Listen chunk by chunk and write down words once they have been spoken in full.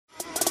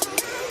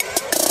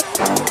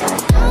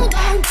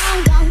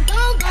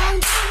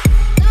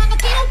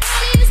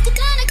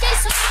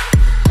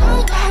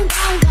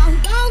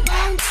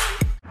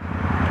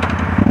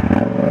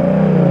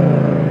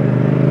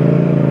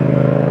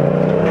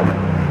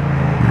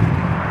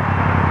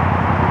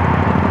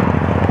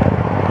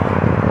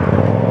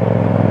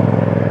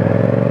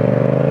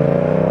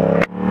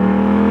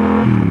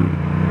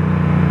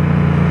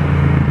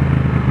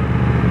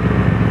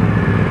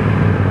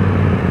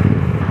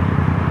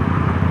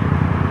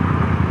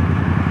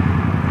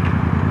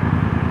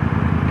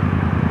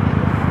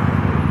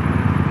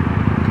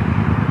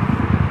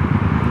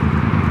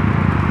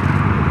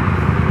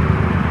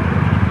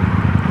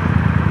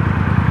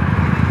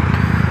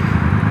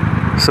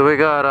So we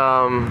got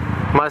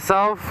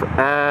myself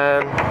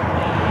and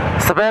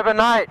Suburban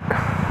Knight.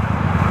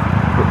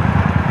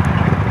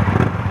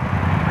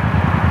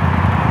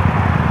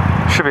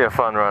 Should be a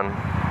fun run.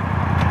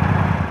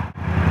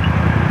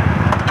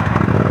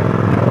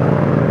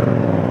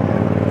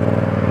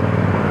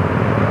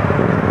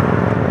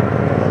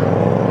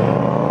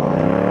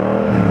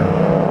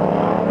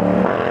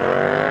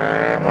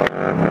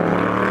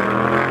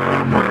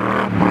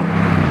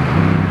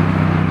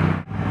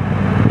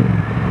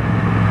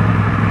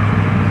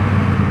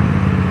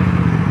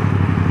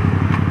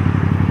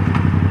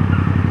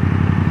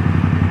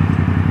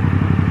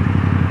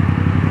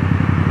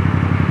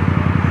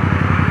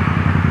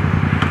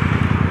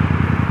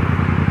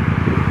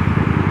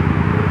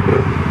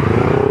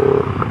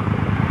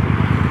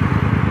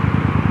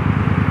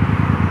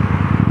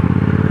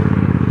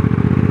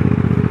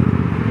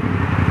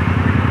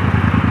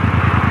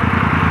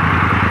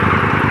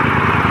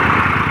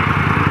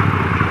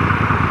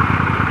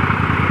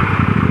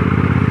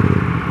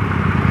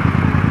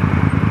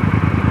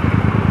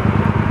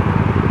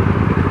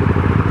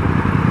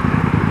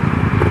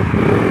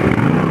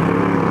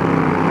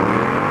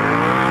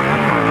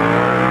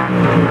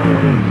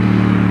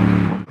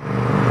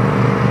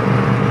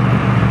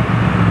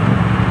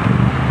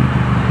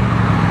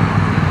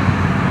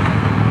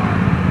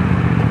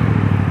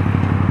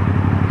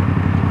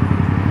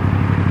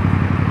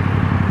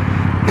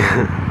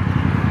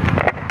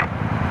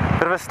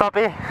 Bit of a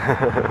stoppy.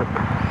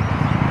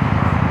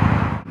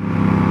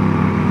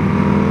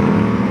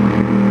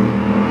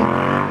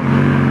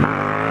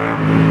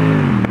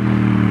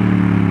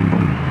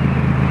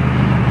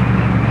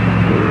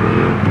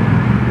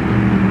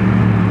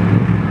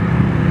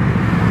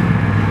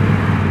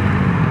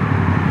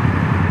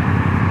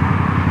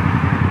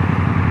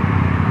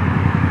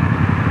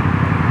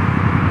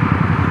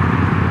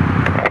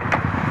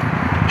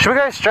 Should we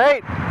go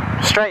straight?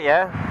 Straight,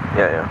 yeah?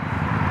 Yeah.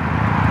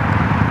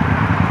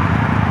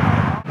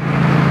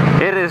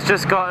 It has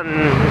just gotten,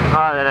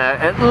 I don't know,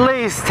 at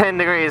least 10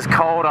 degrees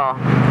colder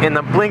in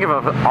the blink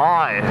of an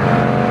eye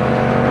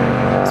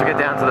as we get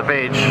down to the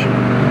beach.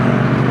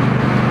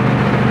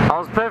 I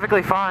was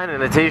perfectly fine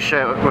in a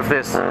t-shirt with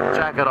this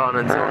jacket on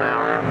until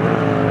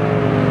now.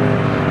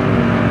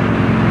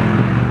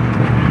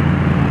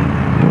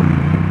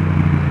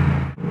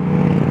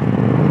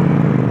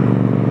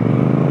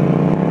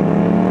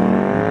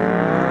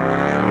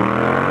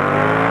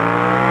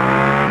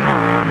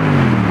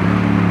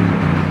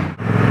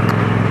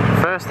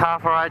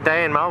 Half a ride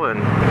day in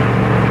Melbourne.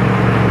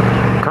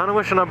 Kinda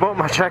wishing I bought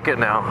my jacket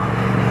now.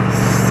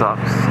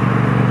 Sucks.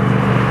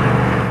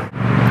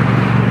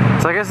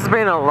 So I guess it's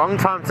been a long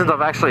time since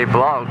I've actually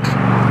vlogged.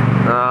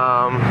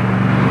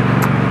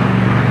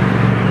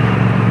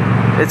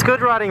 It's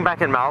good riding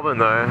back in Melbourne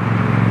though,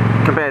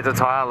 compared to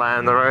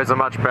Thailand. The roads are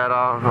much better.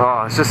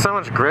 Oh, it's just so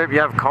much grip. You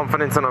have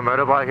confidence in a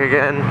motorbike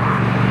again.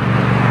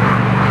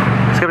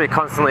 It's gonna be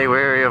constantly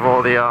wary of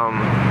all the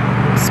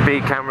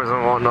speed cameras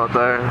and whatnot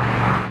though.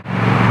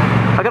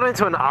 I got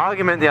into an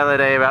argument the other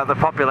day about the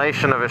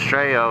population of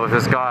Australia with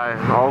this guy,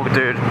 old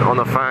dude, on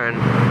the phone.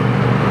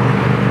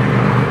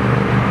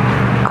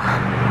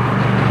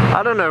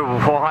 I don't know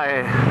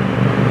why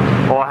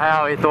or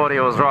how he thought he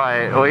was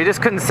right, or he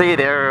just couldn't see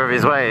the error of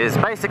his ways.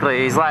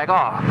 Basically, he's like,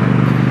 oh,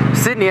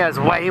 Sydney has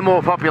way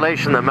more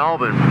population than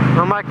Melbourne.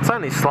 I'm like, it's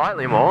only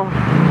slightly more.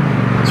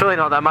 It's really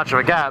not that much of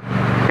a gap.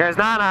 He goes,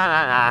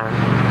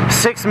 nah.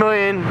 6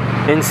 million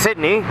in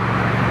Sydney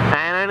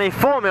and only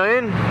 4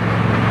 million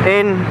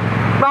in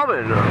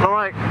Melbourne. I'm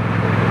like,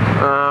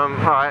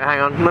 alright, hang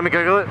on, let me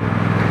Google it.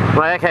 I'm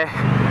like, okay,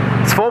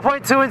 it's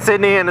 4.2 in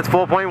Sydney and it's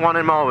 4.1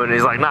 in Melbourne.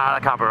 He's like, nah,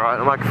 that can't be right.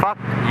 I'm like, fuck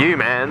you,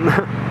 man.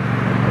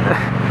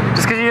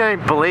 Just because you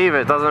don't believe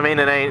it doesn't mean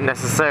it ain't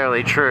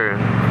necessarily true.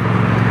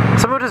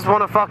 Some people just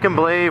want to fucking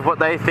believe what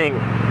they think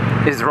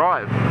is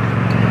right,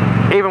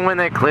 even when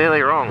they're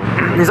clearly wrong.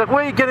 He's like,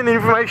 where are you getting the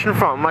information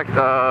from? I'm like,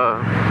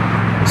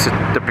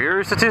 the Bureau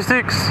of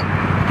Statistics?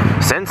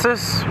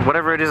 Census?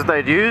 Whatever it is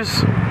they'd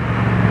use.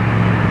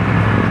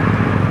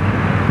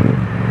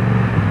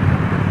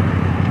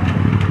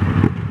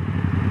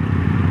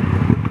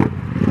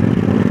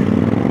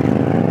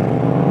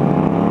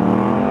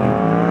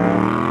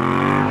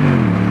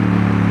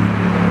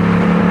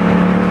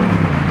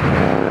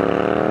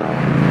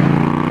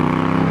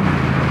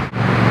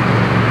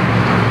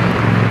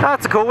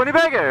 That's a cool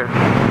Winnebago.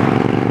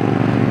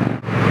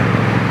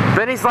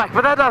 Then he's like,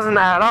 but that doesn't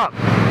add up.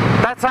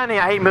 That's only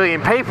 8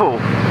 million people.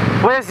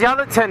 Where's the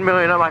other 10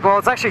 million? I'm like, well,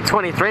 it's actually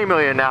 23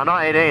 million now,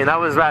 not 18. That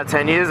was about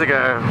 10 years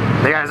ago.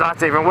 He goes, oh,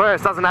 that's even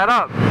worse, doesn't add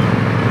up.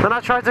 Then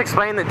I tried to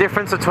explain the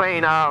difference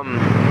between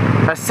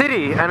a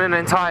city and an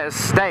entire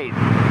state.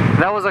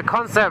 That was a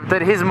concept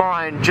that his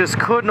mind just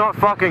could not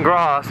fucking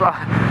grasp.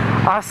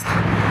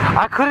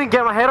 I couldn't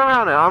get my head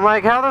around it. I'm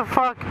like, how the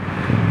fuck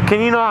can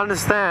you not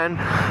understand?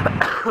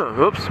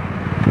 Oops.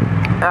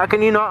 How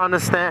can you not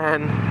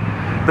understand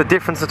the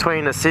difference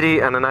between a city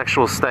and an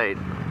actual state?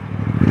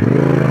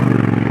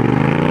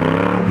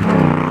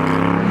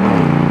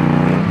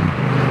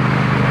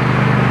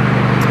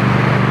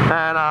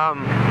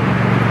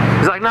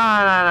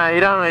 you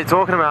don't know what you're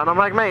talking about. And I'm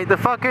like, mate, the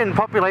fucking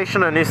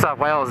population of New South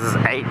Wales is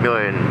 8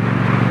 million.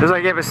 It was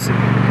like, yeah, but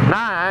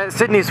no,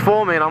 Sydney's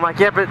 4 million. I'm like,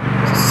 yeah, but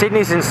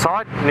Sydney's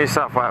inside New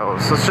South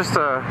Wales. It's just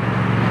a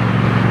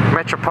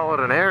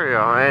metropolitan area.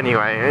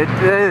 Anyway, at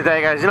the end of the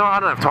day, guys, you know what? I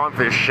don't have time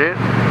for this shit.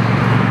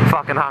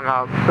 Fucking hung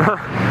up.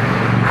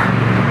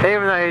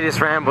 Even though he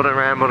just rambled and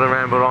rambled and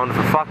rambled on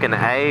for fucking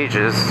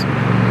ages.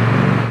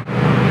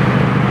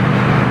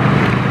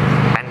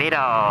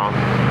 Bandito.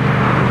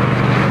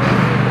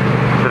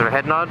 Bit of a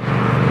head nod.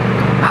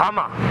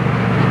 Hummer.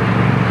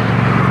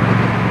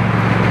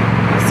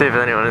 Let's see if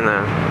there's anyone in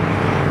there.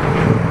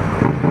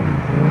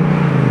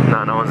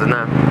 No, no one's in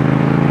there.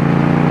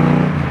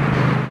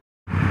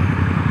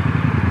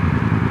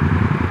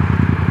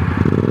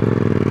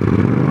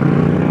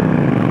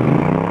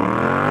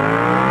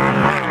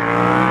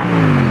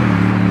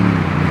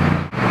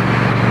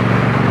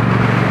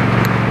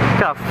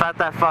 Look how fat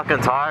that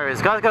fucking tire is.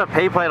 This guy's got a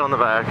P plate on the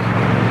back.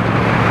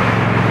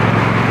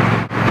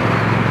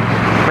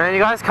 Man, you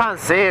guys can't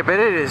see it, but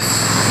it is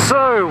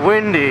so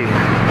windy.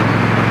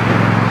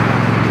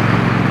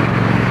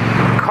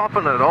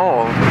 Copping it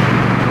all.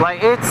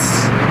 Like,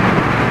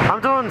 I'm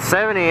doing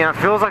 70 and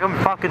it feels like I'm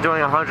fucking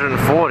doing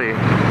 140.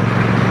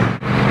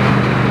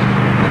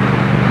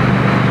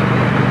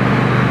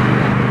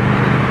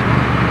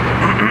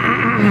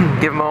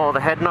 Give them all the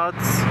head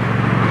nods.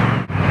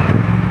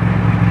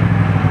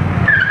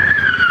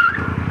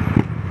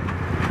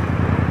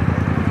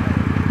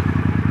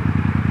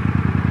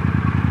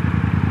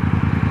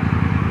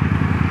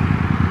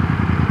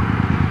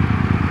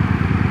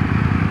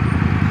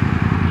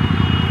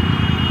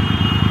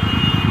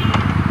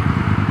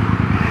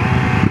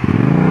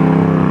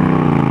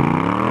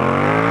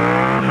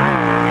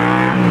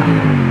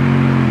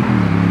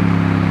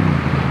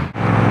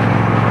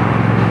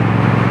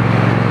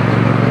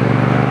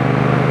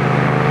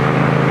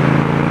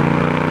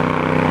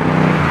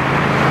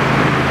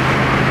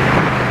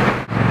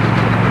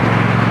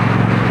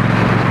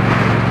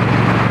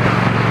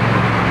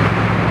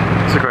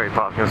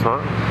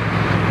 Spot.